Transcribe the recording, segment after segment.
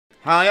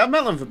Hi, I'm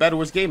Mattlin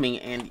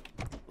FBTWGaming, and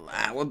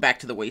we're back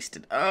to the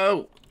Wasted.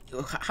 Oh,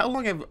 how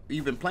long have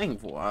you been playing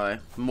for?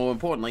 More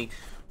importantly,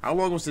 how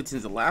long was it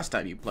since the last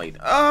time you played?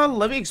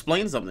 Let me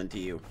explain something to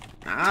you.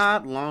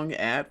 Not long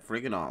at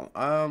friggin' all.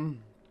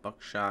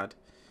 Buckshot.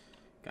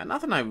 Got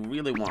nothing I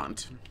really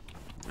want.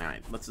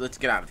 Alright, let's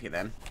get out of here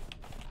then.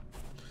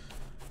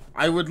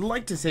 I would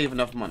like to save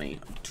enough money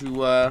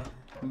to,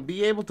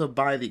 be able to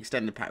buy the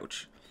extended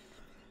pouch.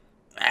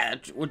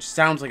 Which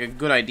sounds like a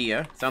good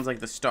idea. Sounds like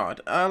the start.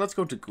 Let's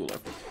go to cooler.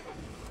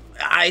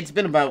 It's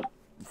been about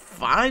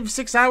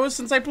 5-6 hours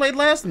since I played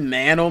last.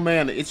 Man, oh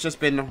man, it's just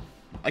been...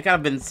 I kind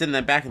of been sitting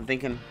there back and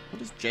thinking, what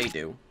does Jay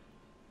do?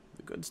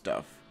 The good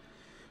stuff.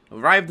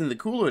 Arrived in the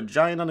cooler, a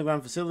giant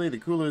underground facility. The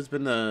cooler has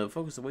been the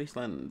focus of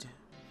Wasteland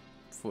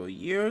for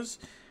years.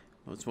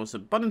 It's the most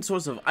abundant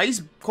source of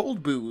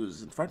ice-cold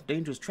booze. In front,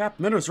 dangerous trap,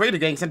 murderous raider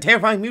gangs, and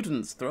terrifying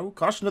mutants. Throw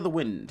caution to the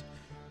wind.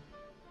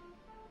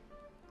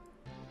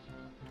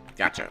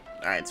 Gotcha.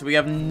 Alright, so we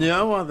have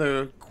no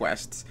other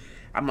quests.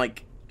 I'm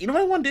like, you know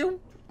what I want to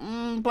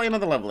do? Play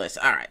another level list.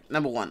 Alright,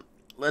 number 1.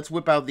 Let's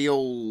whip out the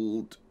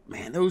old...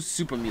 Man, those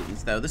super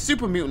mutants, though. The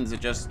super mutants are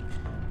just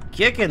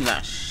kicking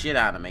the shit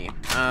out of me.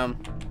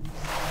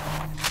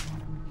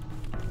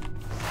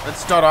 Let's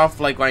start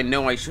off like I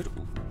know I should.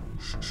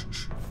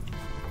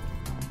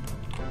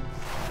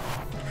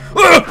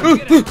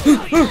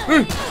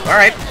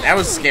 Alright, that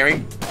was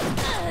scary.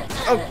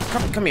 Oh,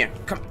 come here.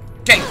 Come.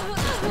 Okay.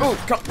 Oh,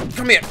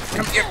 come here.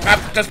 Come here.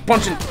 I'm just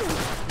punching.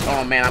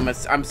 Oh man,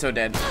 I'm so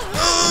dead.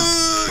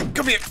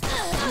 Come here.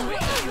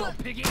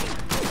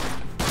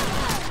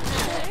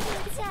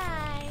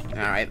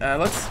 All right,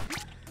 let's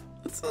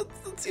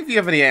see if you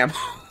have any ammo.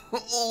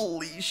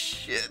 Holy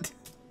shit.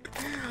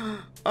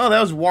 Oh, that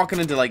was walking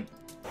into like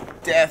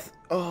death.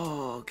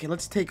 Oh, okay.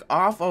 Let's take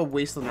off our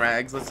wasteland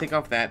rags. Let's take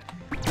off that.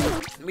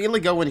 Immediately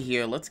go in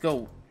here. Let's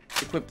go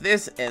equip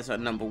this as our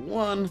number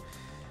 1.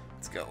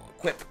 Let's go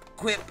equip.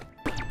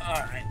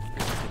 Alright.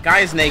 The guy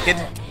is naked.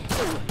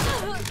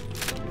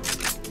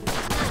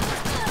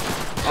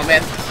 Oh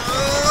man.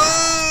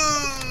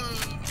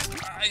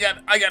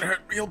 I got hurt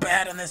real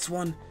bad on this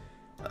one.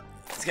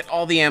 Let's get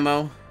all the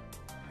ammo.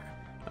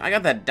 I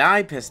got that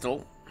dye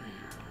pistol.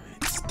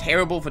 It's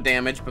terrible for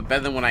damage, but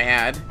better than what I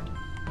had.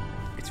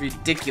 It's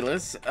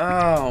ridiculous.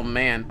 Oh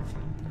man.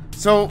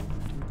 So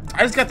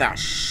I just got that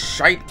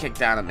shite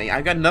kicked out of me.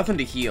 I got nothing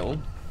to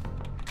heal.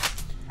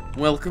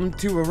 Welcome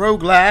to a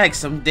roguelike.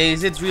 Some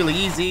days it's really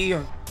easy.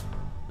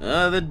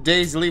 Other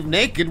days leave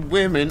naked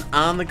women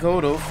on the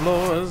Kodo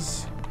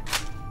floors.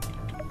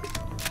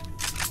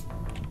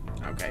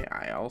 Okay,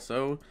 I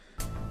also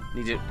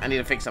need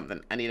to fix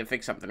something. I need to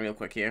fix something real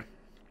quick here.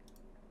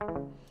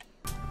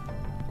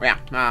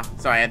 Yeah,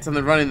 sorry, I had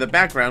something running in the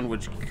background,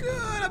 which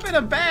could have been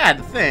a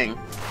bad thing.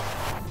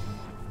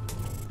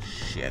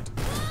 Shit.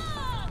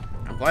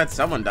 I'm glad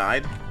someone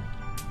died.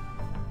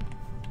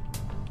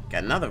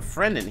 Got another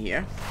friend in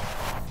here.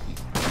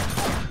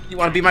 You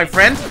want to be my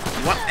friend?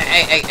 You want?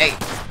 Hey.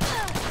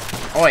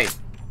 Oi.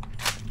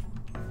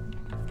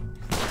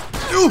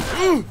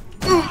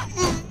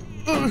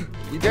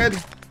 You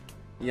dead?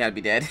 You gotta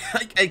be dead.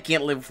 I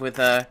can't live with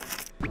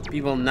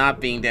people not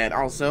being dead.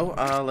 Also,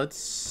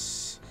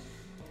 let's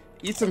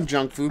eat some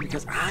junk food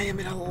because I am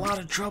in a lot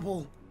of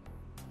trouble.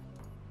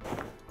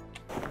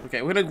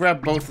 Okay, we're gonna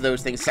grab both of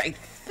those things. I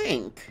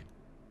think.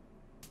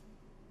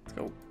 Let's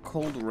go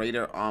cold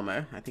raider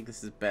armor. I think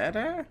this is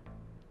better.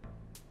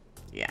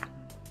 Yeah.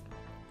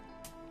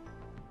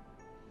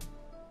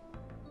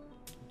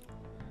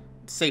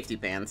 Safety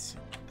pants.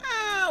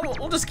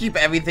 We'll just keep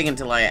everything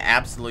until I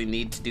absolutely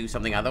need to do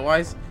something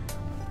otherwise.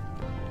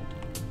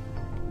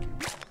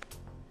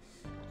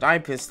 Dye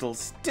pistol.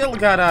 Still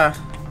got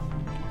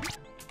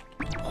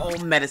oh,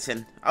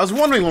 medicine. I was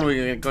wondering when we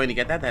were going to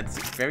get that. That's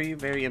very,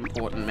 very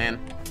important, man.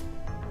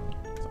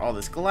 There's all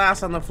this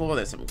glass on the floor.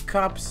 There's some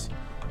cups.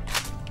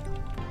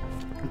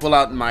 Pull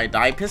out my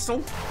dye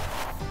pistol.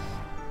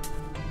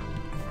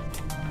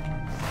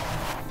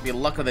 Be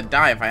luck of the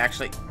die if I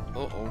actually...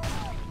 Uh-oh.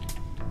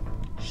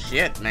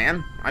 Shit,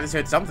 man. I just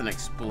heard something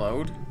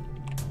explode.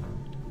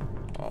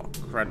 Oh,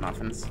 crud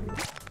muffins.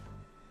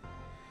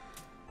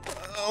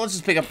 Let's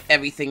just pick up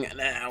everything.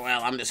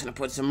 Well, I'm just gonna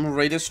put some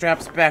raider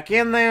straps back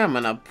in there. I'm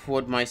gonna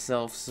put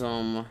myself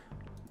some...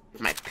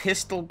 my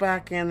pistol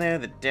back in there.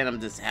 The denim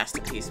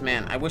disaster piece.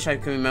 Man, I wish I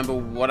could remember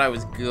what I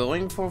was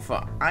going for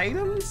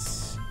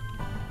items.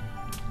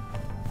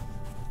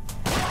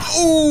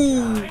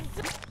 Ooh!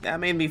 That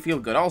made me feel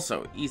good.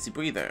 Also, easy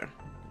breather.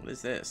 What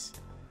is this?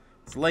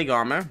 It's leg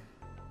armor.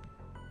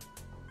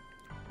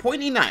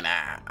 0.9.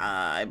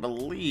 I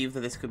believe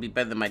that this could be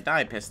better than my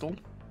dye pistol.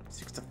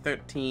 6 to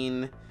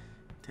 13.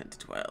 10 to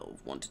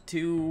 12. 1 to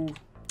 2.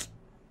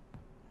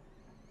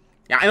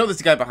 Yeah, I know there's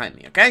a guy behind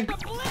me, okay?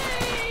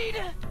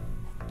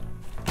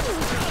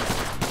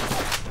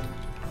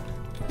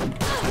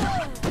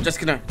 I'm just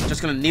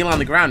gonna kneel on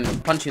the ground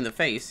and punch you in the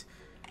face.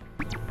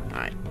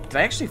 Alright. Did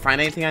I actually find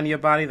anything on your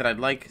body that I'd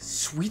like?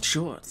 Sweet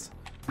shorts.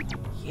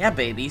 Yeah,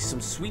 baby, some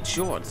sweet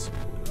shorts.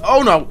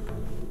 Oh no!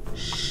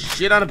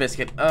 Shit on a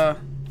biscuit.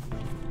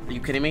 Are you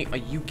kidding me? Are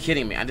you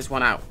kidding me? I just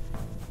went out.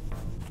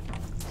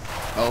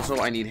 Also,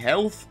 I need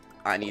health.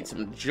 I need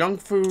some junk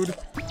food.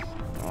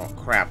 Oh,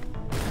 crap.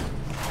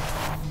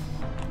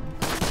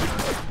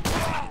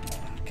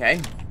 Okay.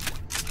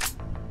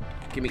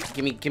 Give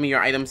me your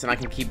items and I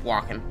can keep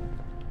walking.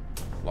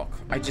 Look,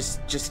 I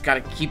just gotta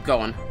keep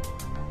going.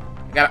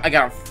 I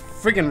got a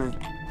friggin'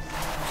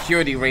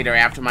 security raider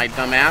after my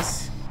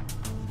dumbass.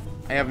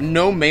 I have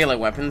no melee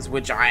weapons,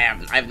 which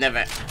I've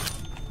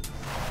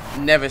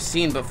never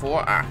seen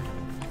before. Ah.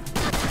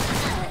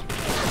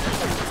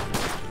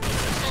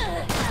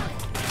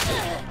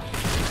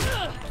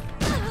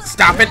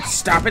 Stop it!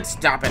 Stop it!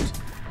 Stop it!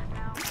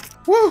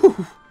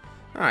 Woo!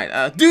 Alright,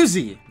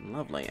 doozy!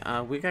 Lovely.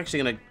 We're actually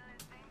gonna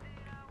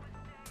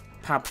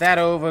pop that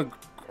over,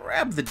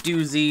 grab the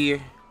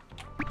doozy.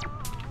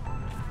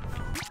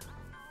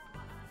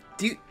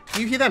 Do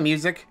you hear that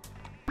music?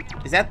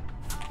 Is that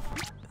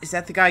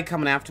the guy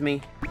coming after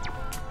me?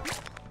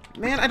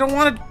 Man, I don't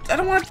want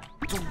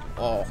to,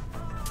 oh.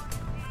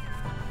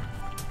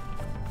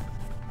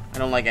 I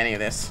don't like any of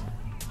this.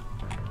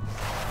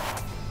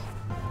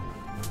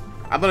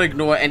 I'm gonna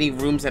ignore any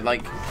rooms that,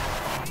 like...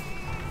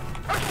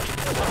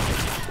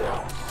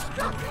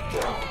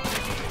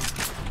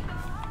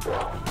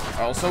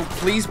 Also,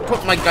 please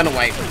put my gun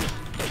away.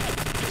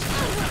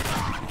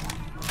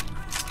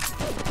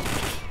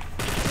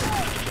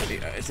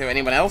 Is there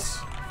anyone else?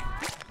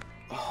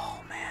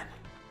 Oh, man.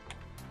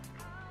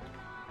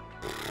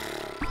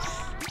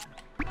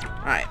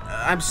 Alright,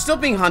 I'm still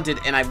being hunted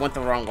and I went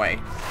the wrong way.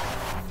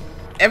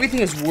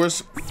 Everything is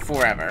worse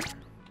forever.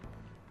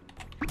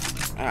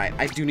 Alright,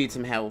 I do need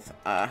some health.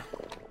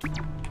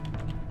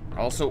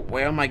 Also,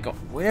 where am I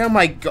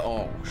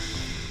oh,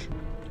 shh.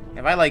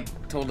 Have I,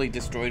 like, totally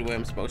destroyed where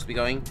I'm supposed to be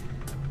going?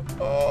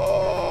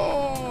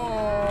 Oh,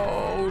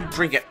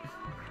 drink it.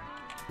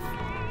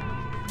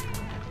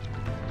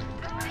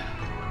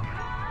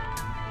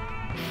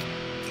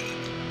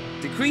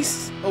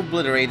 Decrease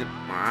obliterated.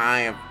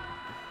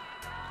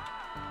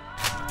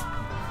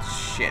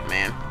 Shit,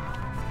 man.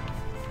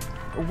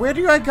 Where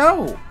do I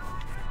go?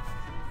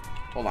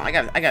 Hold on, I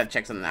gotta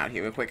check something out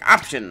here real quick.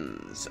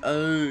 Options.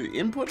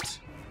 Input.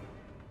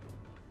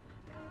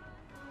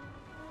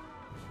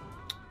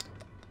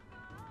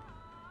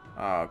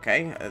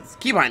 Okay, it's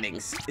key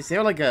bindings. Is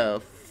there like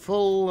a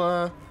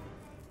full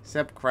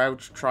step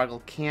crouch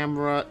toggle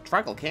camera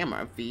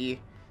V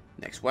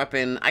next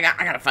weapon? I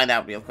gotta find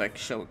out real quick.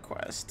 Show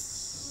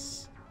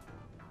requests.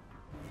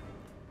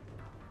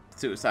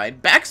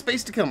 Suicide.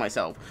 Backspace to kill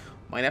myself.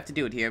 Might have to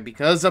do it here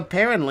because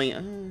apparently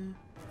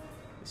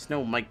there's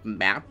no like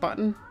map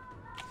button.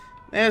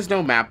 There's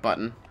no map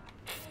button.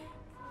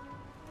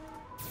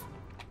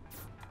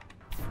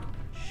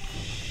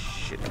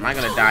 Shit, am I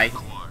gonna die?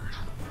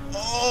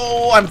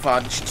 Oh, I'm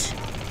fudged.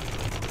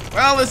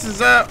 Well, this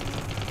is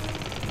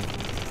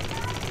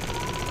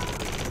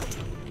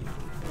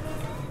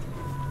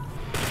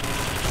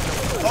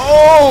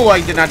oh,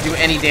 I did not do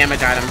any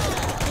damage on him.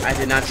 I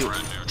did not do.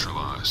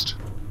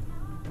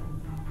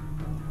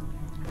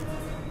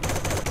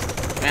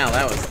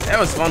 Well, that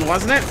was fun,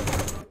 wasn't it?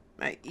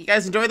 You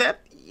guys enjoy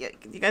that? Yeah,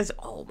 you guys.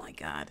 Oh my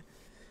god!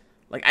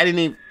 Like I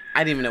didn't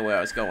even know where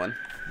I was going.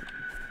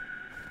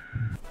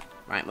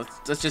 Right,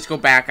 let's just go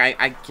back.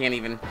 I can't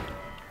even.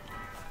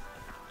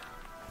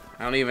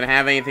 I don't even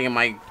have anything in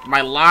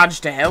my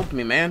lodge to help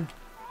me, man.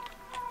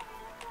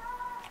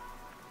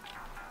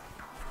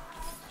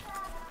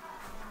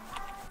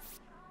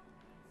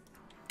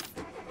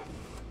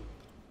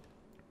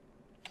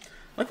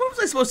 Like, what was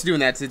I supposed to do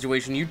in that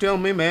situation? You tell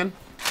me, man.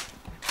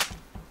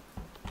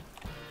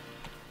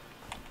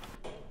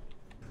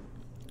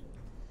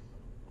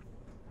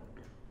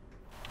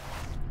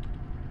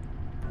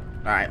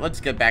 Alright, let's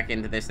get back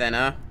into this then,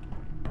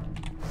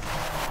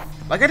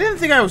 Like, I didn't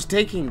think I was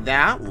taking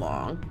that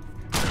long.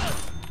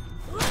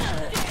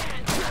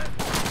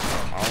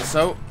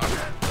 Also,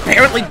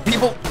 apparently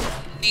people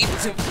need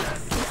to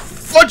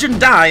fudge and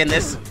die in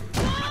this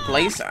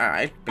place.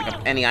 Alright, pick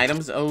up any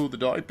items. Oh, the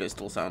dye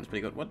pistol sounds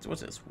pretty good. What's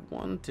this?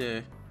 1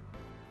 to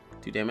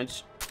 2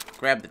 damage.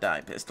 Grab the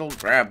dye pistol.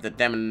 Grab the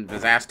demon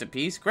disaster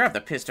piece. Grab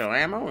the pistol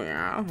ammo.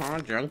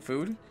 Yeah, junk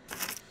food.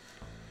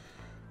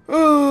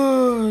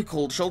 Oh,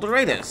 cold shoulder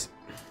raiders.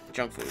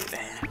 Junk food.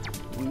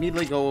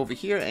 Immediately go over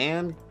here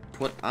and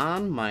put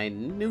on my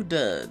new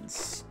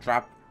duds.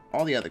 Drop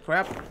all the other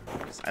crap,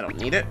 because I don't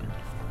need it.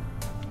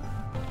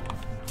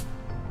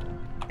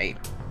 Hey.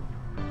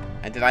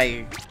 Did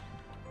I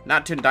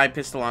not turn dye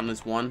pistol on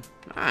this one?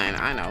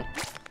 I know.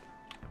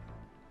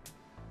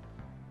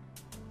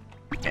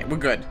 Okay, we're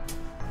good.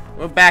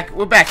 We're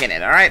back in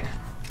it, alright?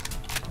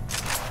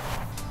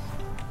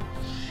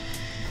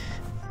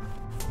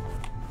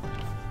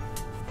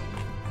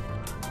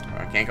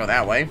 Can't go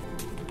that way.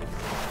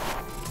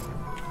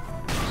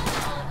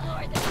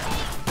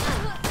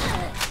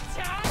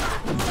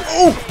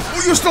 Oh,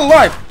 you're still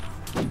alive!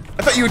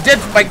 I thought you were dead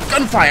from my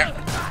gunfire.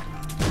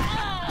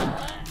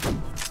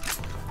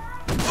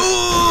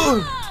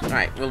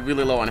 Alright, we're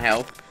really low on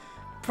health.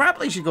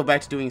 Probably should go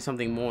back to doing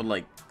something more,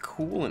 like,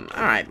 cool. And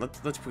all right,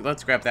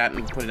 let's grab that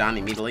and put it on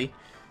immediately.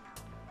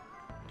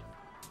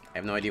 I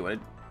have no idea what it.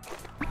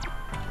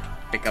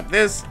 Pick up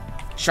this,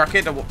 chuck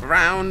it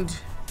around.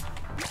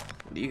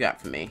 What do you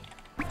got for me?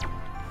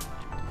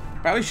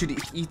 Probably should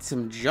eat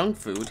some junk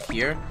food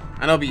here.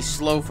 I know it'll be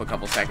slow for a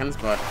couple seconds,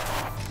 but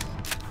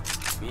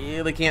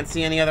really can't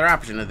see any other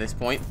option at this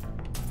point.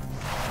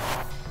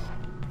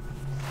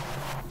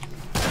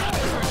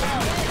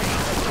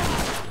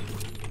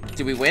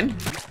 Did we win?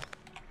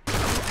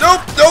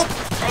 Nope, nope.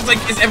 I was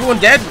like, is everyone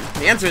dead?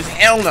 The answer is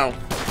hell no.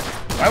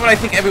 Why would I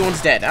think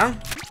everyone's dead, huh?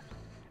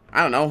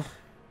 I don't know.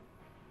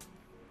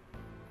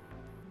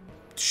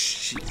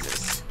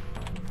 Jesus.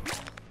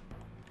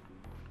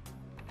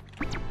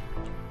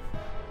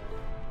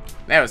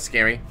 That was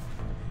scary.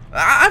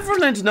 I've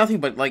run into nothing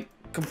but, like,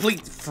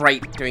 complete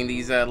fright during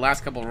these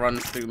last couple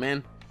runs through,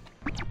 man.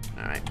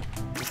 Alright.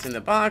 What's in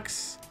the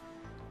box?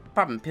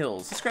 Popping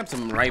pills. Let's grab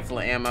some rifle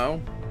ammo.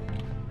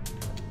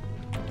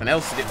 Nothing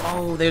else to do.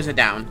 Oh, there's a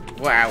down.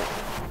 Wow.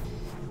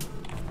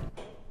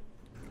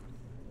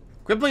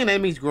 Crippling an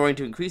enemy's growing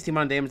to increase the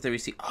amount of damage they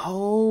receive.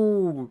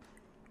 Oh.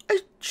 I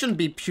shouldn't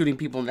be shooting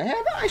people in the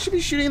head. I should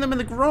be shooting them in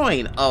the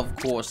groin. Of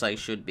course I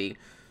should be.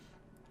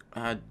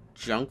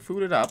 Junk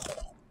food it up.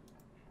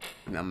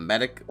 Now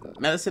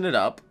medicine it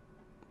up.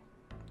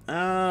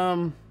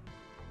 What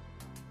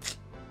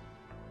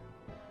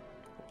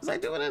was I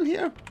doing in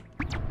here?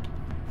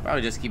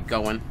 Probably just keep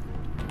going.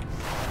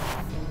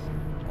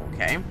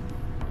 Okay.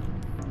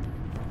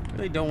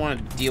 Really don't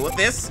want to deal with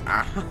this.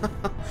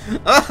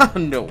 Oh,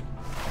 no.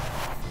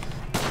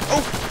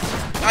 Oh!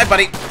 Hi,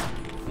 buddy.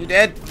 You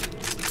dead?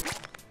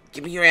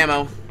 Give me your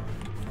ammo.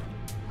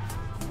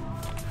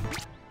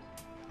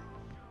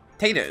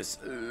 Taters.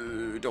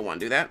 Don't want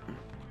to do that.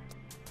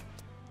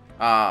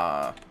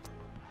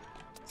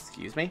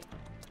 Excuse me.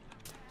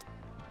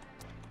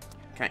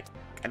 Okay.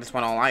 I just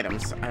want all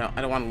items. I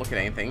don't want to look at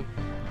anything.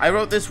 I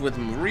wrote this with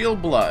real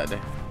blood.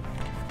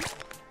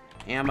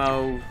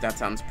 Ammo. That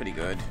sounds pretty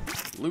good.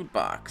 Loot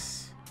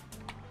box.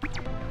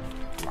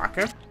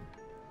 Locker.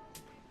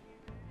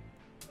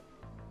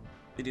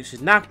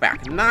 Reduces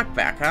knockback.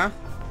 Knockback, huh?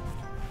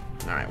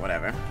 Alright,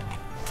 whatever.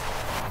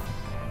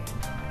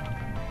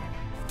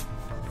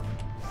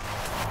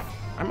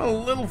 I'm a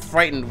little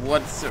frightened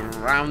what's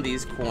around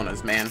these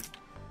corners, man.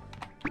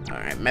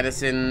 Alright,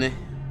 medicine.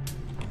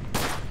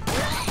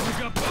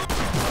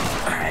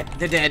 Alright,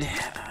 they're dead.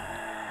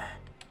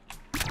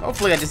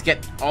 Hopefully I just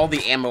get all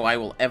the ammo I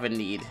will ever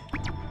need.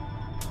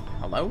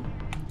 Hello?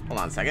 Hold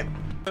on a second.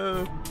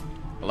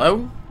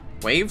 Hello?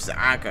 Waves?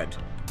 Ah, good.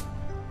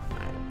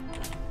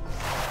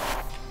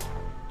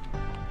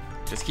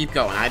 Just keep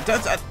going. I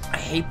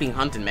hate being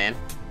hunted, man.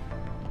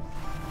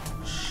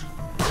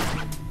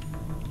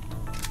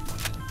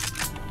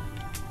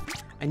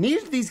 I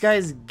needed these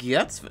guys'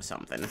 guts for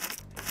something.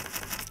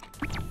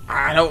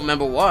 I don't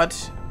remember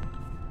what.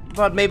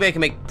 But maybe I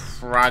can make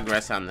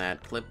progress on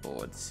that.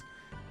 Clipboards.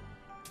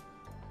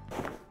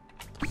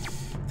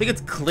 I think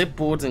it's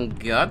clipboards and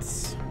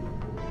guts.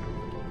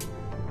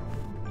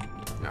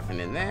 Nothing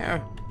in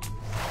there.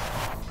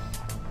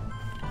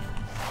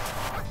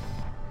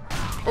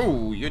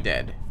 Oh, you're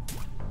dead.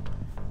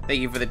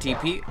 Thank you for the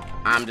TP.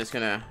 I'm just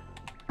gonna...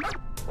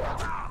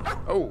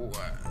 Oh,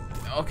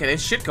 okay,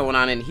 there's shit going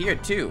on in here,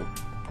 too.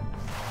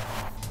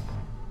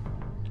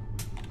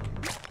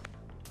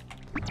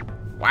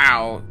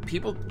 Wow,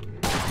 people...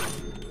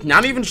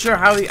 Not even sure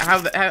how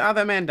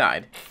that man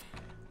died.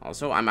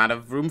 Also, I'm out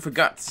of room for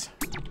guts.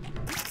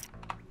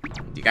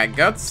 You got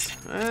guts?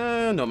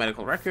 No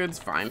medical records.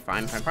 Fine,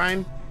 fine, fine,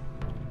 fine.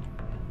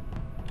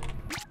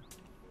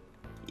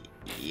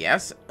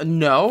 Yes?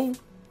 No?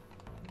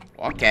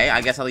 Okay,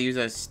 I guess I'll use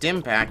a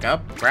stim pack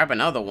up. Grab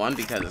another one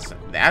because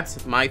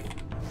that's my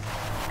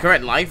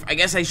current life. I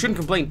guess I shouldn't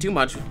complain too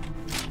much. It's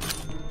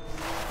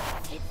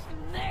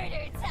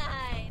murder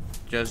time.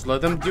 Just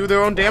let them do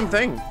their own damn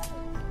thing.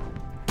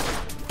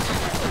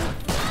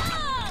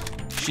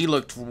 She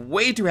looked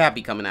way too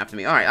happy coming after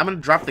me. Alright, I'm gonna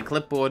drop the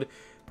clipboard,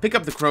 pick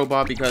up the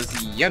crowbar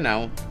because, you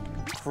know,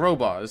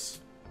 crowbars.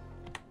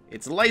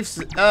 It's life's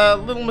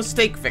little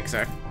mistake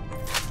fixer.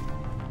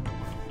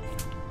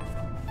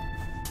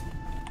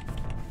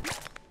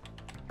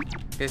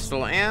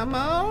 Pistol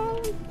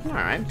ammo.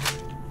 Alright.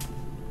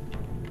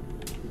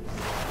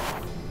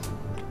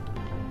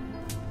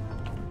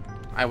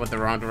 I went the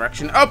wrong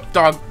direction. Oh,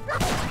 dog.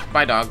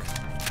 Bye, dog.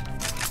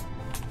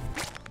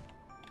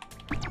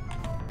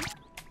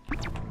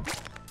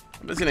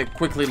 I'm just gonna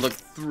quickly look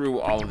through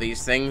all of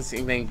these things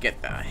and then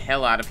get the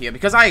hell out of here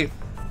because I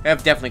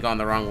have definitely gone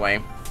the wrong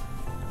way.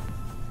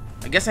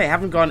 I guess I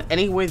haven't gone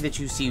any way that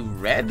you see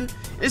red.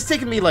 It's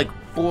taken me like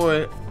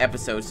 4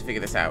 episodes to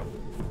figure this out.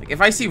 Like,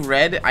 if I see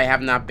red, I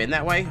have not been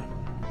that way.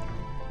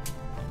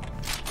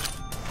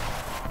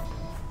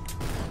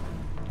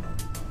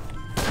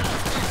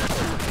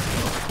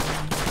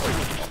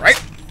 Alright.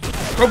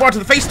 Crowbar to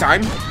the face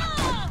time.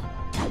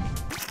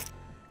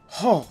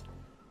 Oh.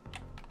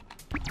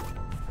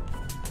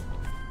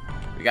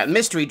 We got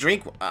mystery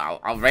drink.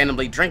 I'll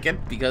randomly drink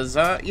it because,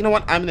 you know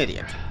what? I'm an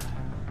idiot.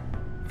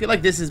 feel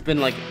like this has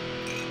been like...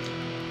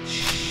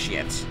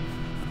 Shit.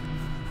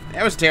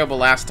 That was terrible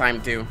last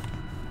time, too.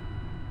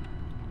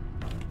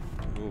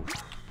 Ooh.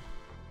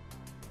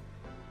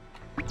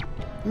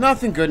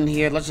 Nothing good in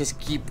here. Let's just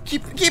keep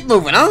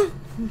moving, huh?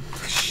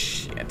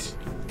 Shit.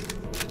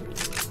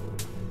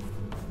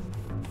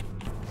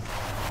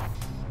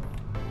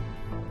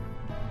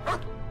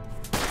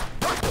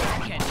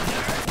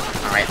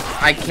 Alright,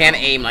 I can't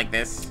aim like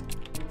this.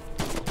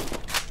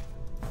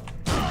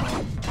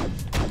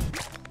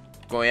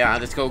 Go, yeah,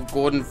 let's go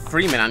Gordon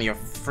Freeman on your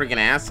freaking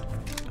ass.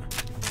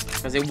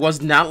 Because it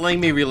was not letting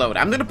me reload.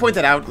 I'm gonna point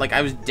that out, like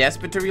I was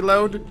desperate to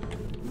reload,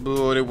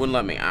 but it wouldn't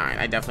let me. Alright,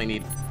 I definitely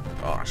need...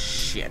 Oh,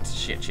 shit.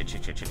 Shit.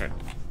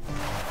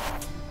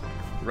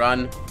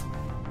 Run.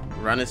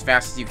 Run as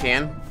fast as you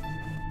can.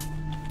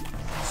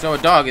 So a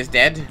dog is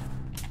dead.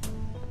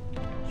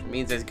 Which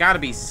means there's gotta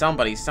be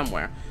somebody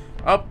somewhere.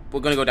 Oh, we're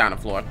gonna go down a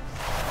floor.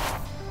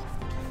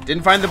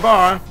 Didn't find the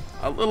bar.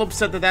 A little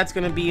upset that that's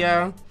gonna be,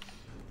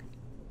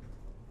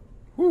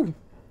 Whew.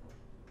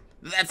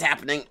 That's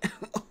happening.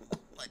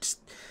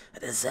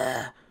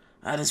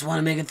 I just want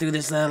to make it through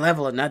this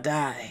level and not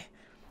die.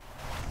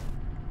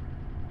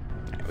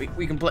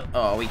 We can play.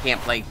 Oh, we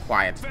can't play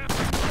quiet.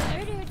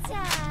 Murder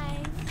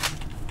time.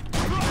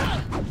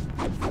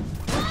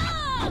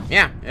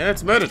 Yeah,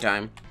 it's murder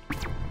time.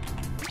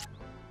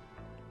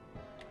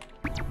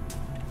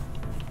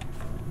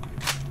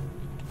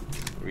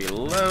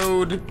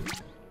 Reload.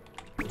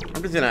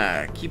 I'm just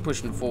gonna keep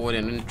pushing forward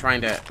and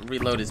trying to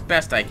reload as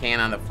best I can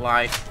on the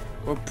fly.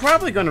 We're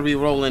probably gonna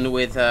re-roll in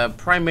with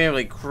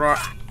primarily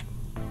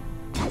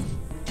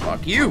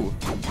Fuck you.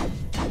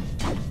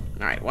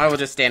 Alright, while we're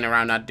just standing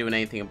around not doing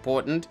anything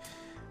important,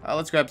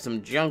 let's grab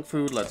some junk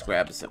food. Let's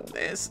grab some of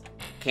this.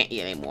 Can't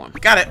eat anymore.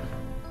 Got it.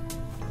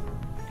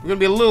 We're gonna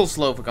be a little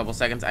slow for a couple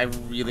seconds. I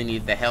really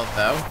need the health,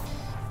 though.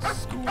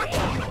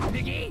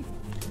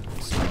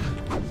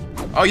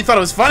 Oh, you thought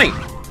it was funny.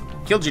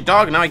 Killed your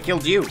dog, now I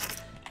killed you.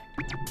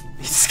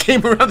 He just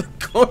came around the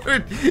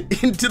corner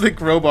into the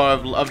crowbar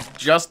of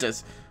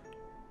justice.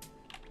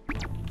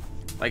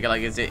 Like,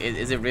 is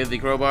it really the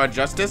crowbar of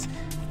justice?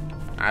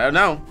 I don't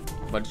know,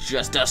 but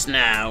just us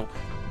now.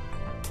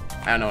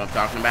 I don't know what I'm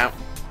talking about.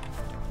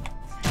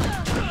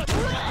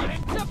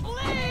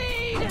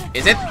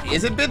 Is it?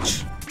 Is it,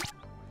 bitch?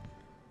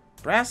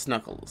 Brass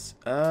knuckles.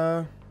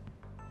 Man,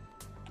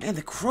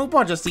 the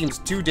crowbar just seems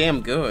too damn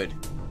good.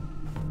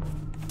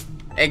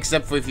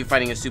 Except for if you're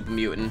fighting a super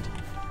mutant.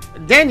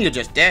 Then you're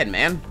just dead,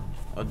 man.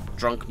 Or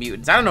drunk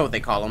mutants. I don't know what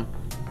they call them.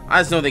 I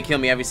just know they kill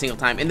me every single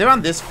time. And they're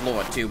on this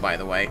floor, too, by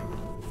the way.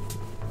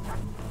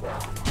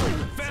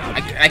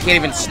 I can't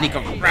even sneak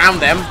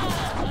around them.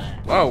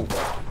 Whoa.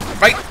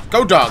 Fight.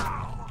 Go, dog.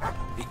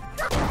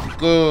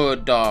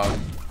 Good dog.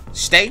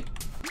 Stay.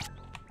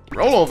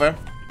 Roll over.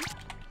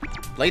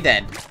 Play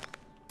dead.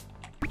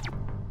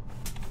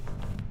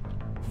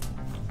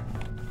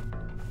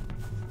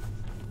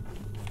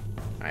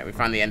 Alright, we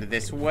found the end of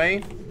this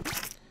way.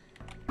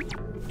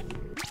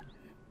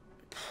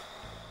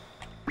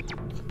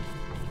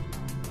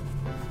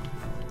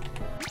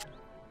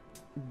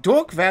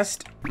 Dork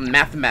Vest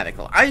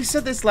Mathematical. I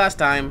said this last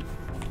time.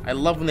 I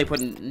love when they put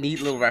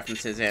neat little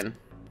references in.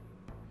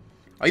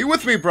 Are you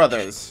with me,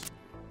 brothers?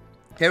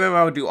 Can't remember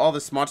I would do all the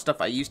smart stuff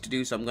I used to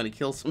do, so I'm gonna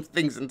kill some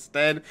things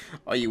instead.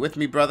 Are you with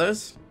me,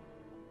 brothers?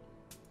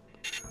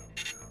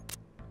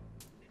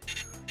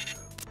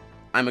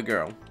 I'm a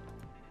girl.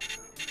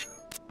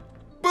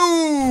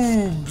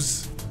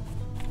 Boobs!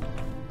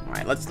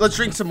 Alright, let's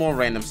drink some more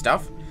random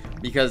stuff.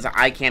 Because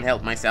I can't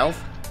help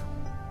myself.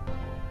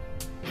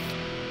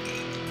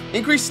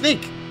 Increase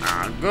sneak.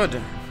 Ah,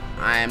 good.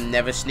 I am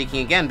never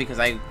sneaking again because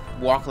I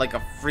walk like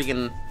a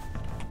friggin'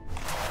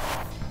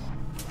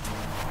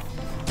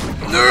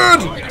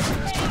 nerd.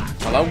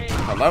 Hello?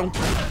 Hello?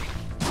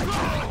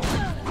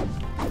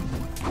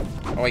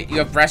 Oh wait, you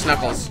have brass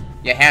knuckles.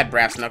 You had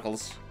brass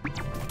knuckles. Well,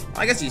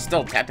 I guess you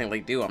still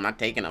technically do. I'm not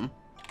taking them.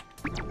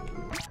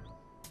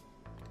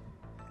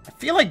 I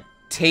feel like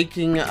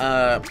taking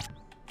a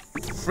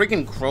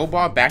friggin'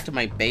 crowbar back to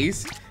my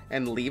base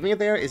and leaving it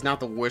there is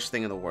not the worst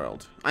thing in the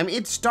world. I mean,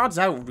 it starts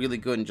out really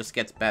good and just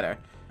gets better.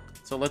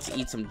 So let's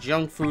eat some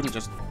junk food and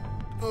just...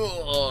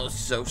 Oh,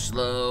 so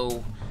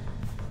slow.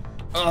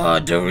 Oh,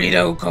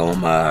 Dorito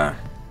coma.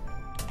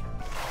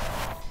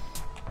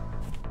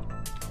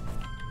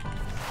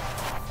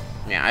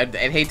 Yeah, I'd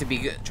hate to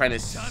be trying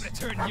to... Time to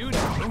turn you to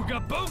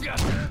Ooga Booga.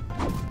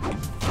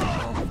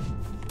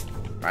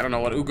 I don't know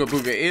what Ooga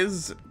Booga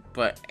is,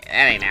 but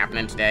that ain't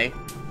happening today.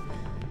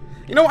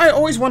 You know, I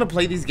always want to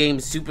play these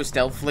games super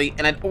stealthily,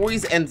 and it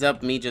always ends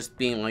up me just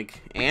being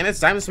like, and it's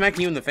time to smack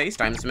you in the face,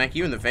 time to smack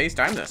you in the face,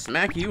 time to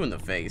smack you in the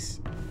face.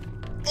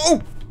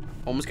 Oh!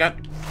 Almost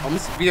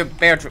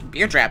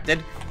beer trap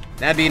did.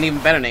 That'd be an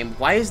even better name.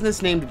 Why isn't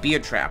this named Beer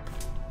Trap?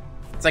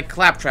 It's like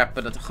Claptrap,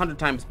 but it's 100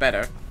 times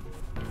better.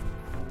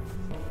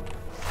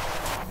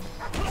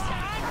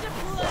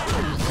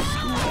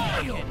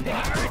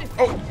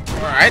 Oh,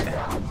 alright.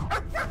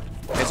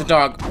 Where's the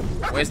dog?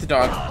 Where's the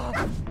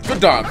dog? Good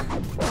dog.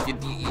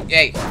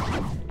 Hey,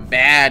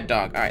 Bad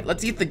dog. Alright,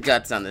 let's eat the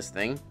guts on this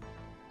thing.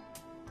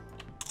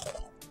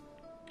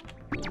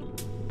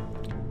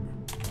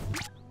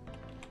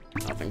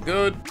 Nothing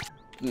good.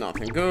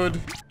 Nothing good.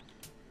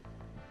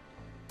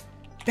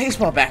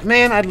 Baseball bat.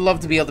 Man, I'd love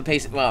to be able to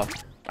pace it. Well,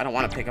 I don't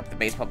want to pick up the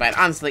baseball bat.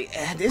 Honestly,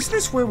 isn't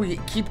this where we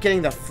keep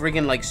getting the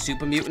friggin' like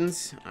super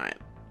mutants? Alright.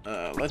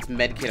 Let's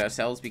medkit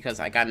ourselves because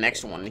I got an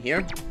extra one in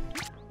here.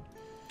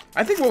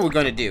 I think what we're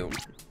gonna do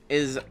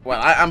is, well,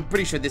 I'm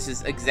pretty sure this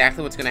is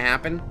exactly what's gonna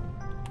happen.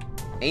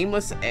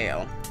 Aimless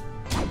ale.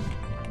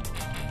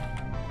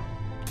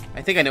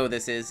 I think I know what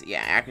this is.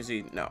 Yeah,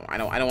 accuracy. No, I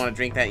don't want to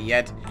drink that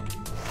yet.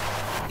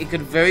 It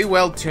could very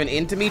well turn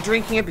into me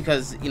drinking it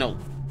because, you know,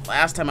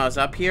 last time I was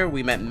up here,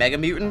 we met Mega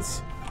Mutants.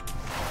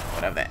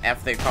 Whatever the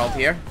F they're called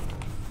here.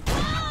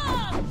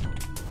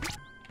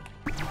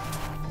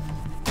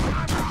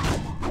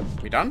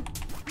 We done?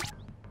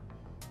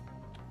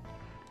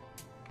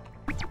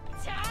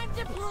 Time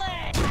to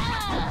play.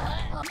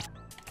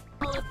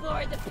 All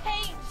aboard the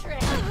paint train.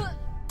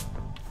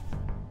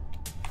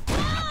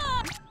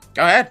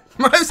 Go ahead.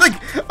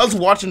 I was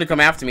watching to come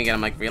after me again.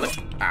 I'm like, really?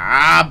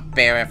 Ah,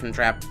 bear effing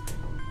trap.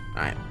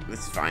 Alright, this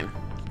is fine.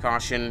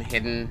 Caution,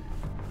 hidden.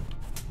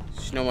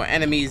 There's no more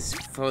enemies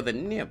for the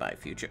nearby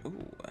future.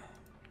 Ooh.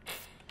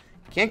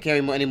 Can't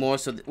carry more anymore,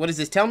 so what does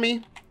this tell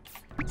me?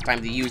 It's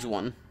time to use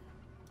one.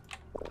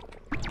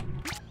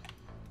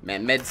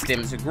 Man, med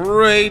stims are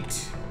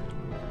great.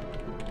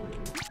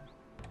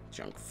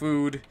 Junk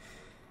food.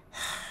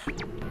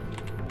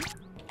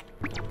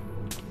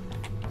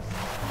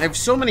 I have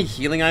so many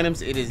healing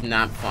items, it is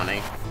not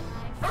funny.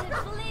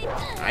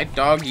 Alright,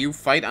 dog, you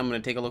fight. I'm gonna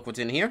take a look what's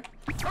in here.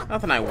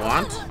 Nothing I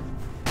want.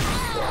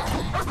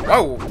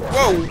 Whoa,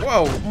 whoa,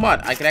 whoa,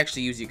 Mud. I could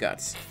actually use your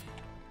guts.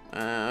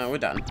 We're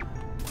done.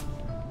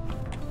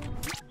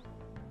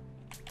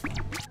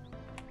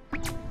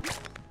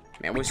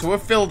 Man, we're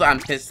filled on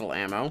pistol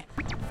ammo.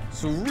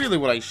 So really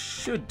what I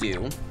should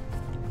do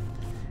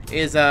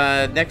is,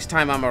 next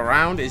time I'm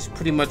around is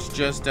pretty much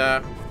just,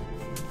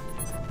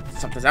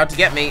 something's out to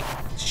get me.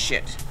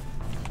 Shit.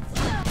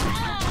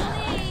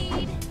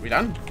 We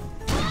done?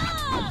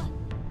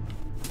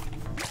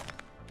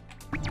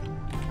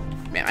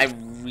 Man, I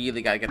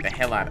really gotta get the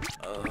hell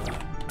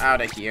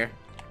out of here.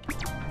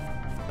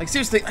 Like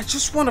seriously, I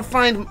just want to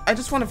find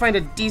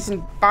a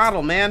decent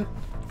bottle, man.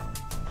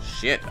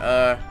 Shit.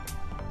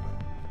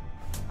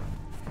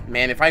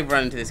 Man, if I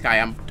run into this guy,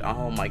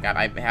 oh my god,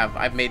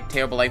 I've made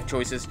terrible life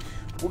choices.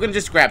 We're gonna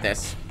just grab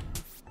this.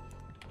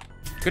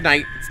 Good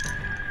night.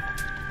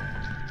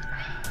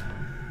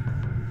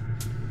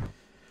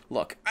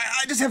 Look,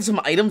 I just have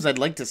some items I'd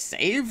like to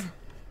save.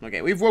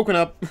 Okay, we've woken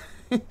up.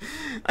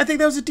 I think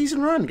that was a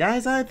decent run,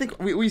 guys. I think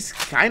we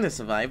kind of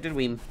survived it.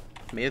 We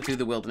made it through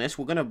the wilderness.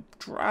 We're gonna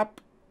drop...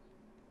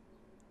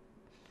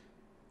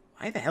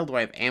 Why the hell do I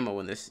have ammo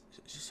in this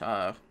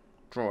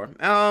drawer?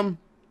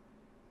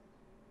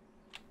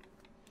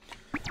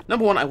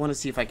 Number one, I want to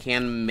see if I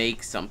can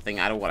make something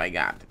out of what I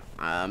got.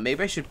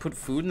 Maybe I should put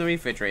food in the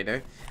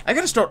refrigerator. I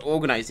gotta start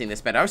organizing this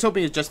better. I was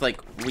hoping it'd just,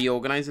 like,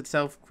 reorganize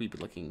itself.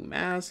 Creepy-looking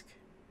mask.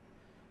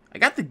 I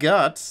got the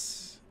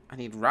guts. I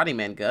need Roddy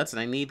Man guts, and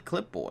I need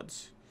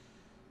clipboards.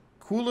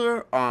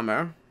 Cooler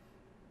armor.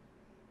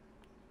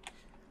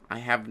 I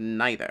have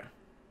neither.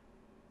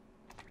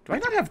 Do I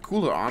not have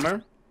cooler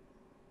armor?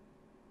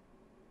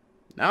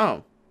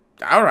 No.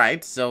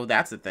 Alright, so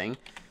that's the thing.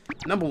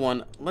 Number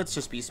one, let's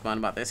just be smart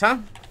about this, huh?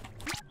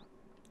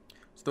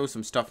 Let's throw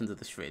some stuff into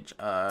this fridge.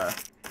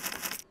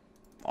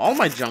 All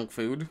my junk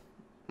food.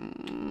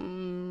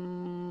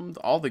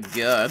 All the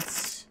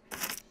guts.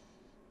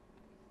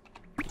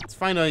 Let's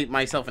find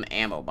myself an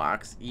ammo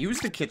box. Use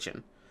the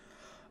kitchen.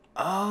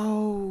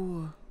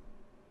 Oh.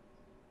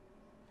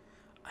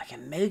 I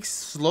can make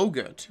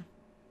Slogurt.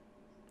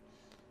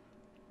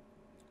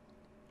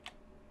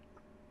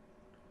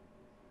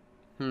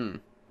 I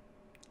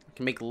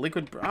can make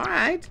liquid...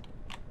 Alright.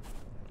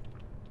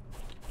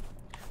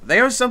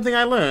 There's something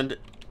I learned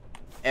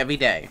every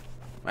day.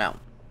 Well.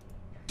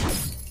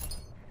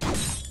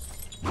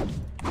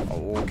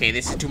 Okay,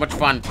 this is too much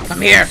fun.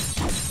 Come here.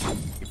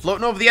 You're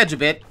floating over the edge a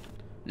bit.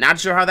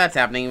 Not sure how that's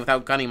happening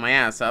without gunning my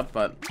ass up,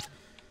 but...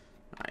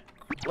 Alright.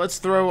 Let's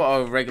throw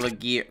our regular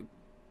gear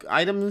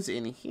items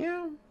in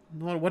here.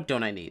 What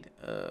don't I need?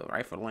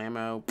 Rifle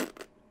ammo.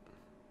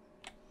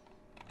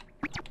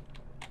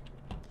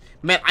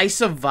 Man, I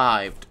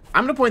survived.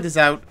 I'm gonna point this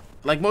out.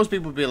 Like, most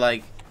people would be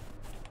like,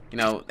 you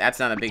know, that's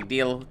not a big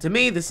deal. To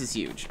me, this is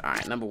huge.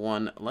 Alright, number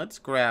one, let's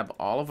grab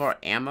all of our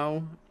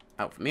ammo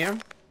out from here.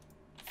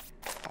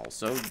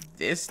 Also,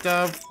 this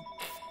stuff.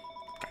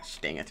 Gosh,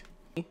 dang it.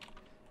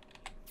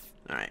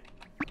 Alright.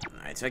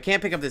 Alright, so I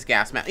can't pick up this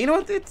gas mask. You know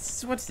what?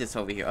 What's this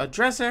over here? A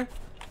dresser?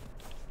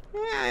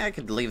 Yeah, I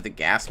could leave the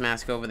gas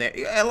mask over there.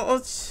 Yeah,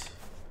 let's...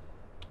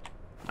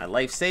 My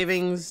life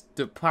savings.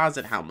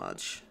 Deposit how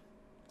much?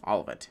 All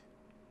of it.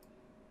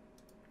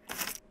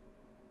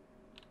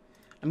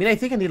 I mean, I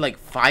think I need like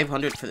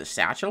 500 for the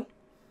satchel.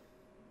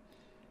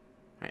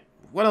 Alright,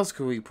 what else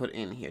could we put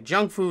in here?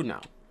 Junk food? No.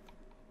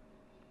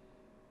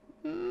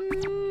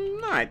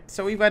 No, Alright,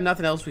 so we've got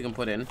nothing else we can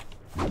put in.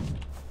 I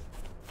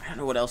don't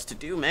know what else to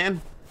do,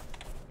 man.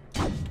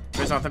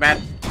 First off the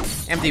bat,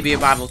 empty beer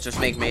bottles just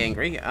make me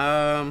angry.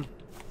 I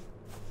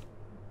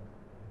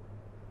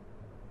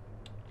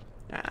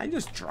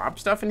just drop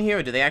stuff in here,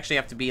 or do they actually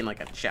have to be in, like,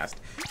 a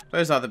chest?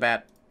 First off the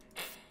bat,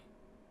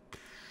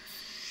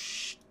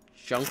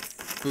 junk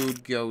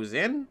food goes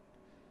in.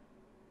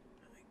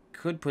 I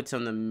could put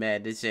some of the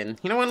meds in.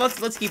 You know what?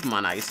 Let's keep them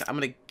on ice. I'm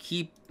gonna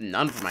keep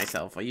none for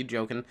myself. Are you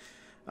joking?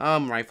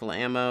 Rifle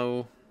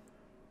ammo.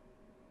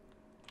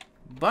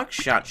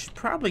 Buckshot should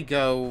probably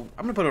go...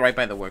 I'm gonna put it right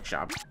by the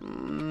workshop.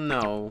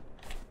 No.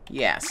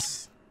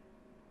 Yes.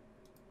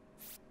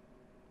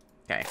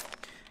 Okay.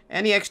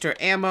 Any extra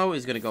ammo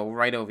is gonna go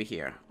right over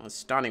here.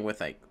 Starting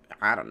with, like,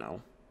 I don't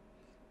know,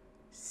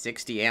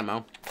 60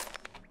 ammo.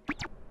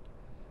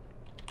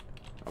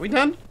 Are we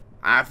done?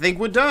 I think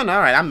we're done.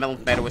 Alright, I'm Mattlin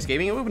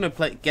FBTWGaming, and we're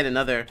gonna get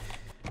another...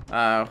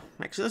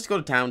 actually, let's go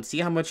to town, see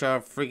how much our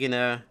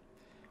friggin',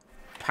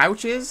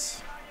 pouch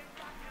is.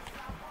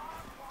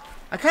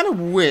 I kind of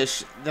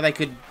wish that I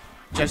could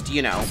just,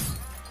 you know,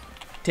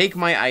 take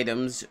my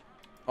items,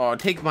 or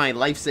take my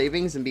life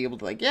savings and be able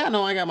to, like, yeah,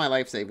 no, I got my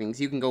life savings.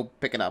 You can go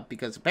pick it up,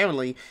 because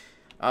apparently,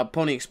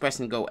 Pony Express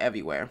can go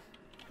everywhere.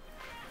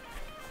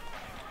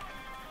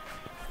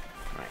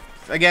 Right.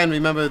 So again,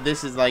 remember,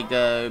 this is like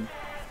a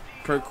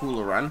per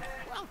cooler run.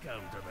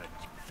 Welcome to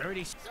the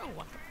 30. So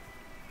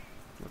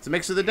What's the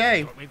mix of the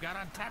day? what we've got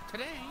on tap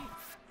today.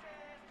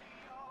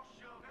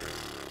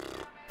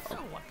 So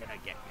what can I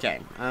get?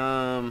 Okay,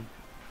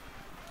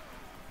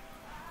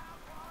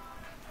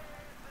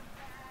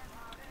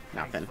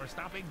 nothing. Thanks for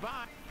stopping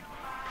by.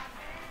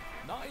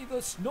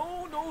 Neither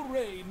snow nor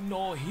rain,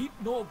 nor heat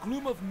nor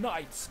gloom of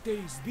night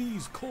stays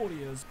these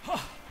couriers.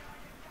 Ha!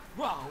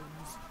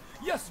 Rounds.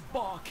 Yes,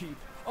 barkeep.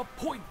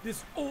 Appoint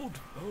this old...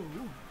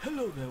 Oh,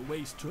 hello there,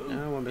 wastrel.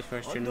 No, one of his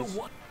first Under tunes.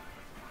 what?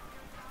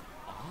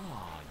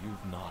 Ah,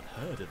 you've not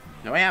heard of me.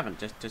 No, I haven't.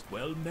 Just...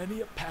 Well,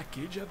 many a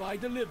package have I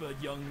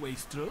delivered, young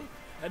wastrel.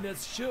 And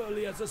as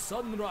surely as the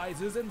sun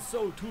rises and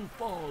so too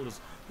falls,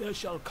 there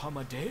shall come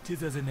a day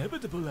 'tis as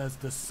inevitable as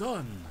the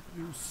sun.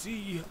 You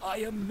see, I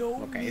am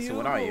no Okay, so mere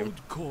what are you?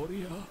 old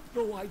courier,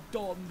 though I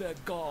don their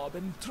garb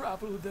and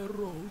travel their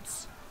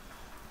roads.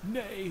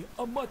 Nay,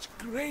 a much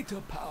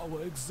greater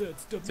power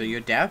exerts to So you're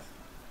deaf?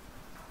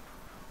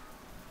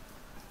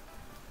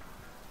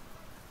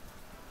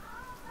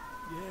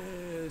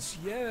 Yes,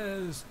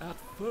 yes. At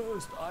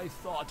first I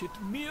thought it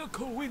mere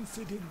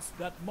coincidence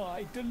that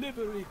my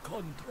delivery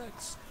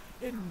contracts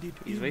ended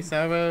in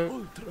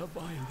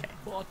ultraviolet.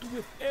 But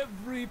with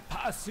every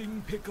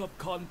passing pickup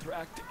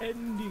contract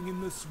ending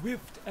in the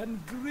swift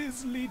and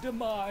grisly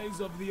demise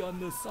of the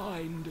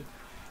undersigned,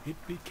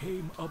 it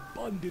became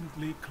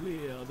abundantly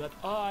clear that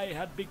I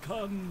had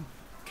become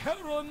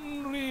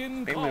Charon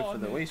Payment for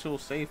the reincarnate. wastrel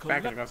safe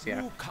back across the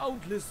Through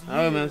countless years,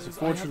 Oh, man, it's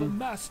a I have fortune.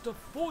 amassed a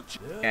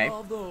fortune. Okay. There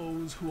are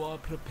those who are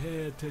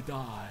prepared to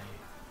die,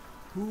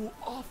 who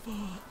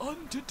offer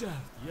unto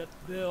death. Yet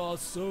there are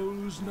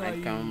souls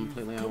naive,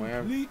 completely unaware.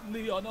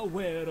 completely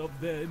unaware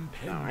of their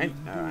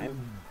impending Alright.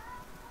 doom.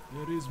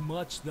 There is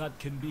much that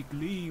can be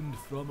gleaned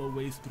from a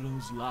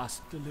wastrel's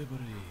last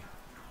delivery,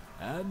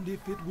 and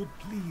if it would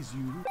please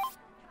you,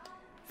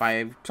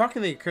 By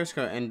talking to the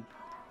Kurska and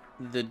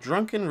the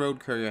drunken road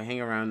courier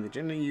hang around,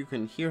 generally you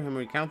can hear him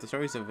recount the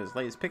stories of his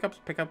latest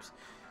pickups,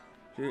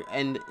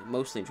 and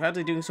mostly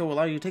tragically doing so will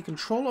allow you to take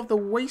control of the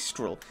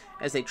wastrel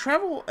as they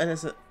travel, and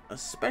as a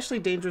especially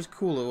dangerous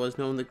cooler was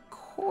known the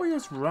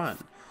Courier's Run.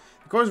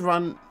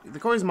 The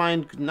Courier's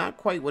mind not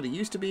quite what it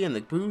used to be, and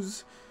the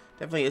booze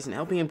definitely isn't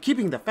helping him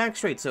keeping the facts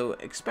straight, so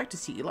expect to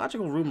see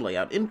illogical room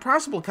layout,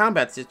 impossible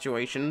combat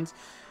situations,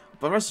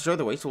 but rest assured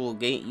the wastrel will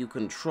gain you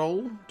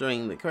control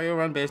during the Courier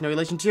Run bears no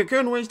relation to your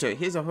current waster.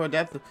 His or her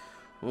death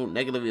won't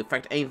negatively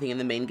affect anything in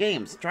the main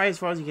games. Try as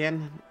far as you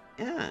can.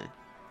 Yeah.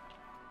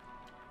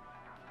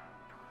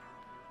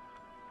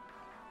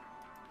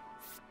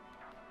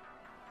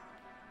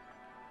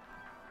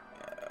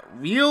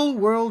 Real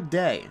World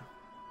Day.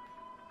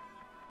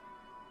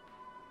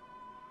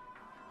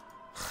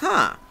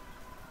 Huh.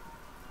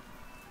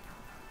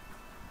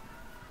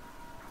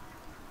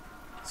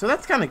 So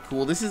that's kind of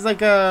cool. This is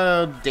like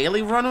a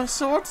daily run of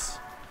sorts,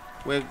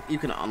 where you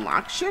can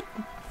unlock shit?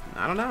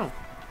 I don't know.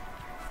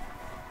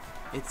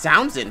 It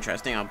sounds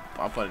interesting.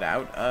 I'll put it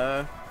out.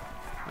 Can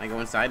I go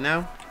inside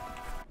now?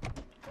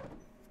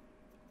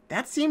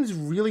 That seems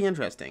really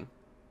interesting.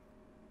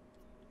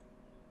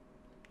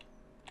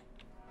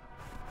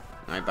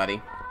 Alright,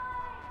 buddy.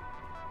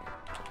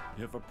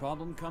 If a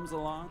problem comes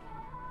along,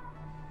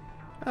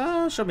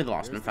 Show me the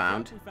lost and here's the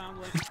found. crap we found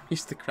later.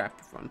 Here's the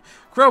crafted one.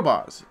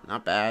 Crowbars,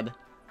 not bad.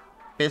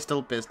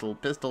 Pistol, pistol,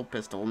 pistol,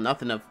 pistol.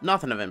 Nothing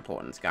of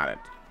importance. Got it.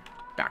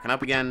 Backing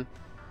up again.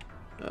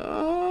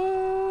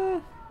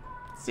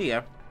 See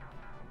ya.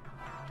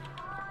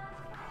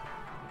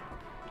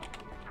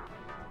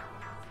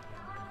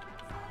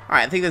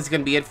 Alright, I think that's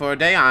gonna be it for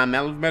today. I'm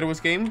Mattlin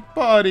FBTWGaming,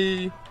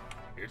 buddy.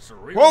 It's a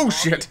real Whoa, dog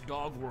shit. eat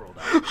dog world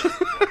out there.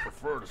 I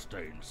prefer to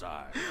stay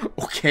inside.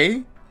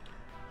 Okay.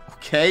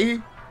 Okay.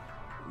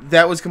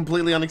 That was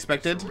completely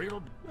unexpected.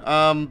 Real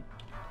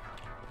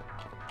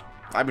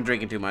I've been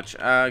drinking too much.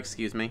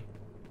 Excuse me.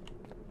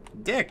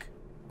 Dick.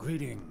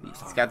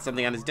 Greetings. He's got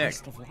something on his dick.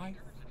 Waste of life?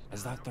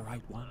 Is that the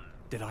right one?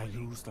 Did I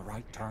use the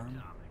right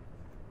term?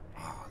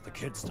 Ah, the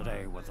kids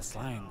today with the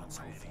slang and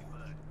so forth.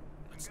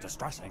 It's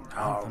distressing.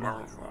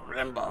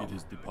 Remember. It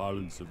is the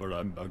parlance of a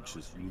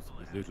rambunctious youth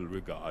with little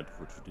regard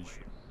for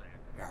tradition.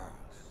 Yes.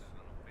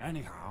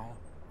 Anyhow,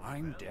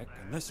 I'm Dick,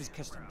 and this is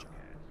Kissinger.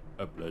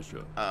 A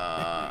pleasure.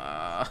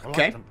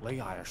 Okay. Reluctantly,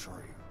 I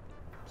assure you.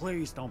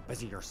 Please don't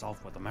busy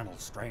yourself with the mental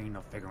strain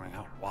of figuring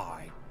out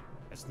why.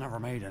 It's never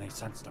made any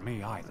sense to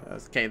me either.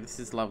 Okay, this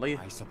is lovely.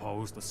 I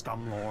suppose the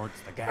scum lords,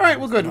 the gangs, Alright,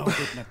 we're good. the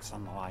no-goodniks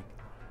and the like.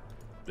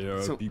 There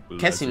are So, people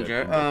Kissinger,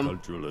 like that in the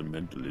cultural and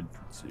mental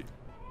infancy.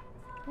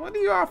 What do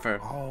you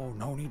offer? Oh,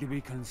 no need to be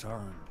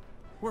concerned.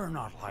 We're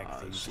not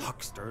like these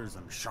hucksters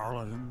and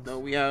charlatans. No,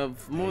 we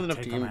have more They than enough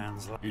take a team.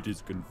 man's life. It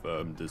is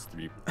confirmed as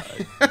 3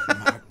 5.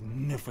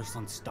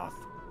 Magnificent stuff,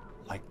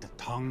 like the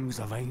tongues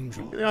of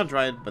angels. They all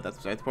tried, but that's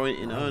beside the point.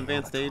 In our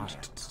advanced stage.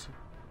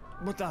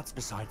 But that's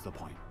besides the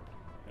point.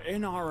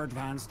 In our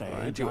advanced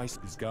age, I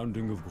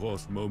Discounting, of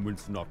course,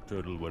 moments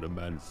nocturnal when a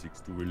man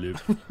seeks to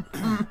relive.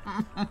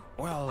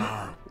 well,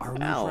 our new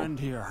Well. friend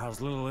here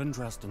has little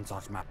interest in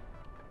such matters.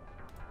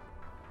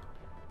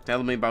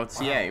 Tell me about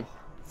CA.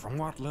 From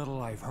what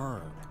little I've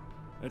heard,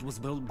 it was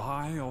built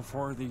by or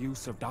for the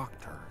use of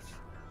doctors.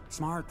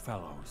 Smart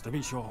fellows, to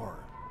be sure,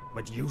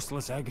 but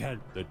useless egghead.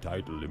 The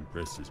title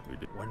impresses me.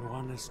 When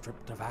one is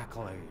stripped of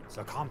accolades,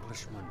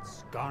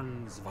 accomplishments,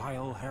 guns,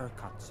 vile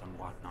haircuts, and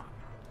whatnot.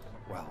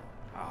 Well,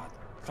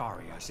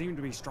 sorry, I seem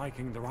to be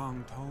striking the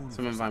wrong tone.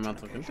 Some for such an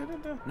environmental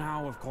occasion.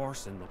 Now, of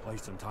course, in the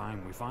place and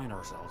time we find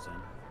ourselves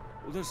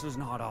in, this is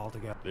not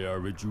altogether They are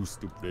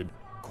reduced to bread.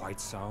 quite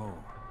so.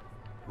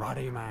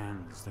 Ruddy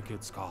mans, the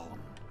kids call them.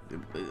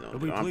 You'll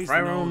be On pleased to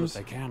know that firearms.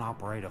 they can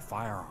operate a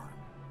firearm.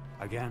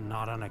 Again,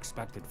 not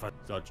unexpected, but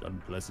Such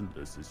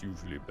unpleasantness is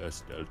usually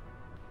best dealt.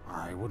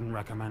 I wouldn't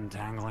recommend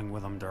tangling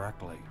with them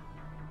directly.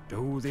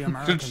 Do the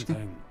American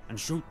thing and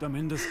shoot them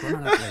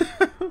indiscriminately.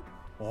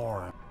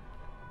 Or...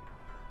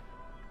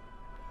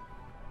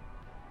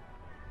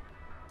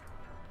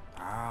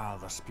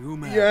 the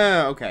spewmen.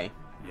 Yeah, okay.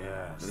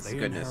 Yes, This is they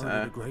goodness,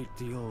 inherited a great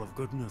deal of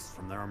goodness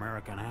from their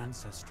American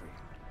ancestry.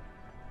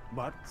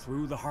 But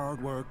through the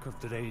hard work of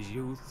today's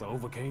youth,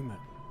 overcame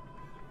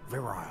it.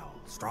 Virile,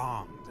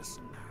 strong, this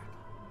and that.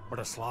 But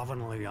a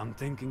slovenly,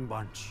 unthinking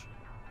bunch.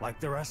 Like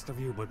the rest of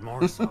you, but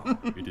more so.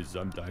 It is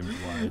sometimes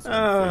wise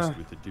when faced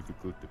with a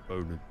difficult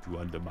opponent to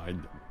undermine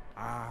them.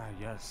 Ah,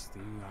 yes, the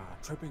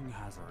tripping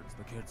hazards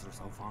the kids are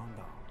so fond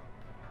of.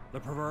 The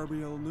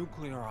proverbial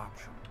nuclear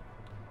option.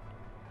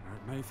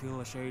 It may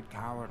feel a shade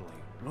cowardly.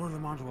 Lure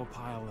them onto a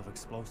pile of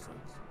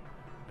explosives.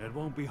 It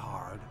won't be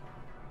hard.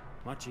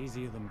 Much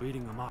easier than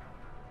beating them up.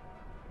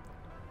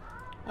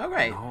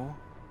 Okay. No,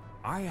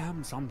 I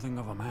am something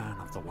of a man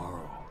of the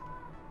world.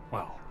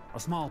 Well, a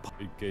small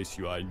In case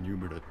you are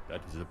enumerate,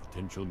 that is a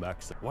potential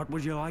max. What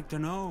would you like to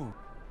know?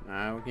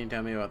 What can you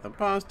tell me about the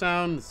boss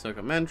town, the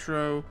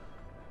Circumentro?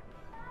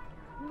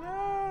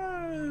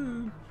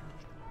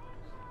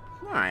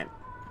 Alright.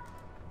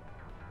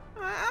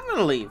 I'm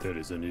gonna leave. There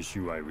is an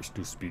issue I wish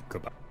to speak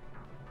about.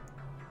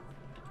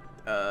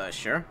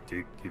 Sure.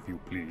 Dick, if you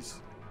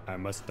please. I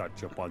must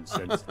touch upon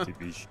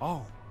sensitive issues.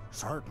 Oh,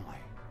 certainly.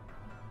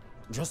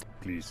 Just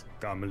Please,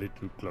 come a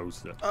little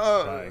closer.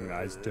 Oh. Prying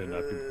eyes turn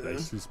up in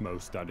places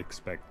most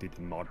unexpected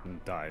in modern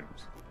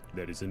times.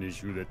 There is an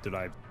issue that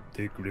drives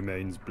Dick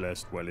remains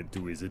blessed well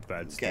into his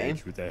advanced Okay.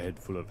 stage with a head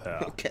full of hair.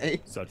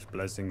 Okay. Such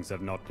blessings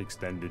have not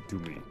extended to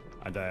me,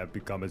 and I have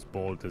become as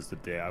bald as the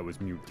day I was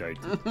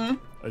mutated.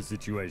 A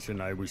situation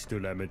I wish to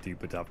remedy,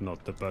 but have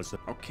not the person.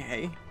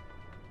 Okay.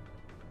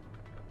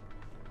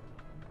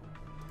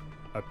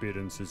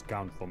 Appearances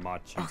count for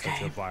much in such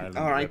Okay. a violent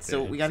Alright,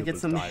 so we gotta get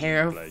some reprehensible hair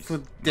time and place. for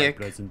My Dick.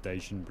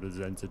 presentation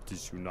presents a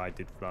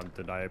disunited front,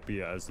 and I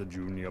appear as a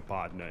junior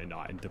partner in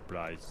our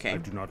enterprise. Okay. I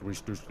do not wish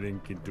to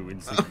shrink into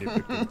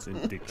insignificance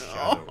in Dick's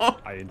shadow.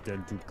 I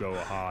intend to go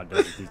hard,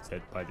 as it is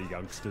said by the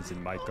youngsters,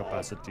 in my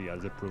capacity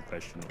as a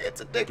professional. It's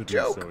a Dick To do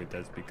joke. so, it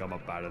has become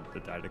apparent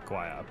that I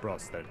require a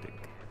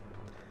prosthetic.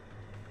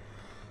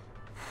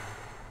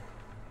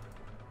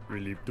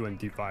 Relieve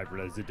 25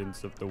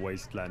 residents of the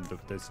wasteland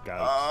of their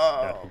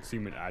scouts. That would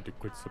seem an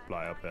adequate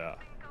supply of air.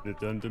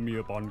 Return to me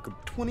upon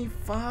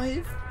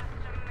 25?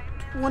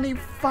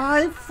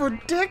 25 for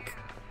Dick?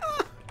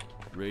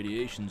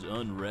 Radiation's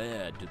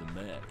unrad to the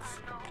max.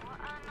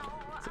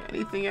 Is there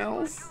anything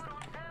else?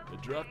 I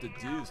dropped a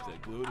deuce that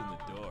glowed in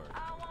the dark.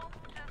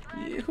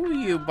 Yeah, who are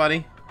you,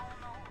 buddy?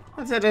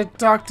 Let's have to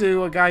talk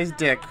to a guy's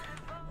dick.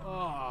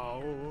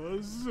 Oh,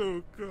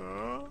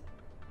 Azuka.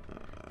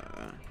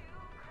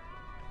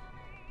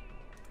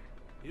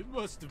 It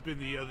must have been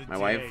the other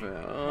My day. wife,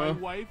 My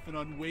wife and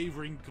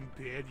unwavering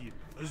companion,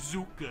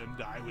 Azuka,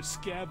 and I were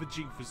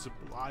scavenging for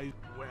supplies.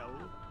 Well,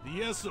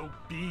 the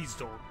SOBs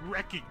don't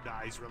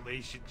recognize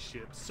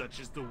relationships such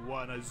as the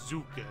one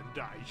Azuka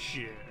and I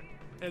share.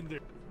 And they're,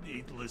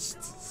 needless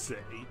to say,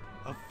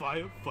 a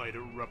firefight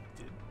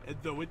erupted, and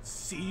though it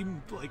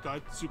seemed like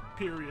our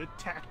superior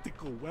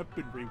tactical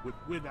weaponry would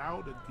win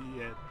out at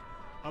the end,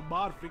 a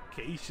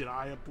modification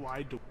I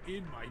applied to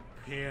in my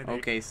panic.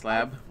 Okay,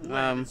 Slab. I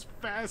fled as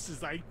fast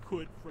as I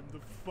could from the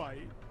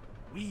fight,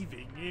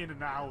 weaving in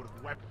and out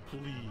of weapons.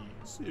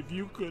 Please, if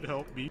you could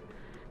help me.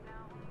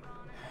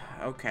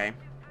 Okay.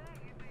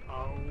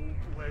 Oh,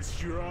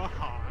 bless your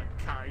heart,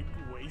 kind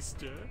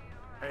waster.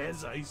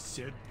 As I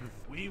said before,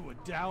 we were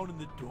down in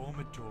the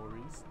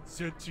dormitories,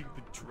 searching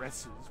the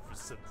dresses for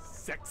some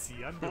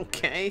sexy underwear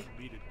Okay.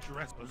 for me to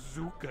dress.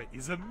 Azuka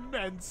is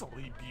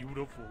immensely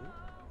beautiful,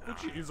 but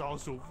she is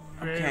also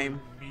very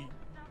meek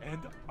and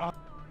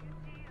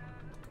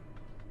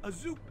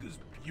Azuka's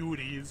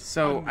beauty is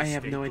So, I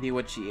have no idea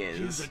what she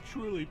She's is. a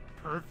truly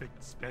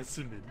perfect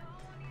specimen.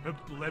 Her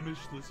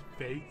blemishless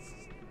face,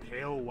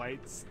 pale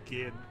white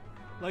skin,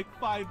 like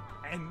fine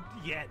and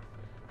yet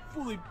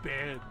fully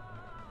bare.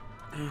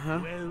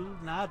 Well,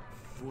 not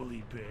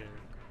fully bare.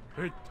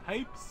 Her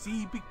Type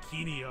C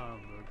bikini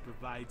armor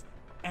provides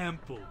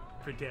ample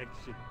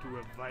protection to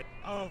a fight.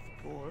 Of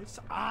course,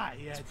 I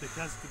had the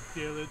custom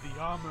tailor the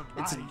armor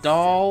It's a myself,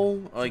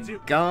 doll, a since it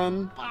was gun.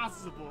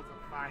 impossible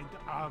to find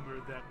armor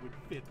that would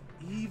fit.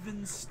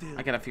 Even still,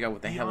 I gotta figure out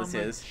what the hell this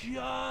armor is.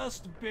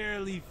 just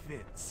barely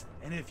fits,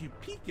 and if you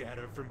peek at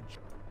her from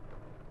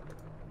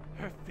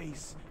her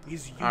face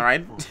is youthful. All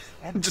right,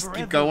 and just keep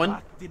forever going.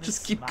 locked in a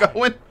Just keep smile,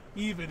 going.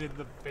 even in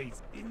the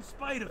face. In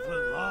spite of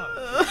her large,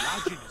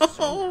 androgynous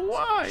shoulders,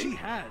 Why? she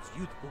has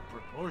youthful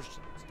proportions.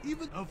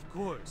 Even, of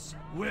course,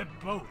 we're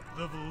both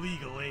of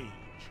legal age,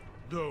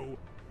 though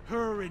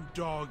her in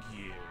dog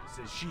years,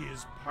 as she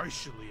is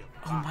partially a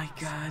fox, Oh my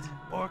god.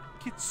 or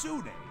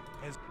kitsune,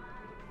 as.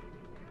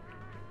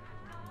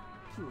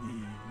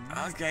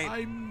 Please, Okay.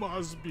 I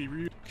must be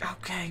real.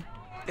 Okay.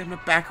 I'm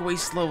gonna back away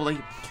slowly.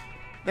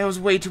 That was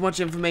way too much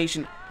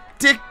information.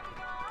 Dick,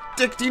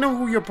 do you know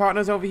who your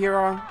partners over here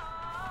are?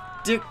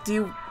 Dick,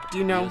 do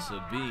you know? The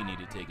SOB need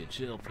to take a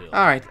chill pill.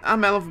 Alright,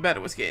 I'm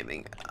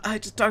Frombadtoworsegaming. I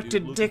just talked to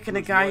Dude, Dick and a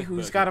looking for his guy wife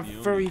who's back got a at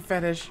the furry Oni.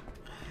 fetish.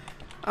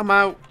 I'm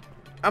out.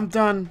 I'm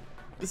done.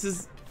 This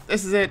is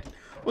it.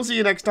 We'll see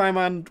you next time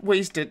on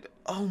Wasted.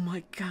 Oh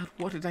my god,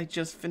 what did I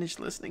just finish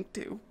listening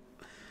to?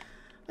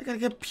 I gotta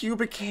get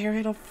pubic hair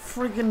in a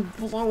friggin'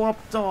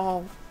 blow-up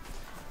doll.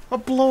 A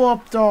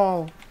blow-up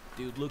doll.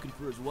 Dude looking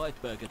for his wife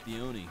back at the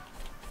Oni.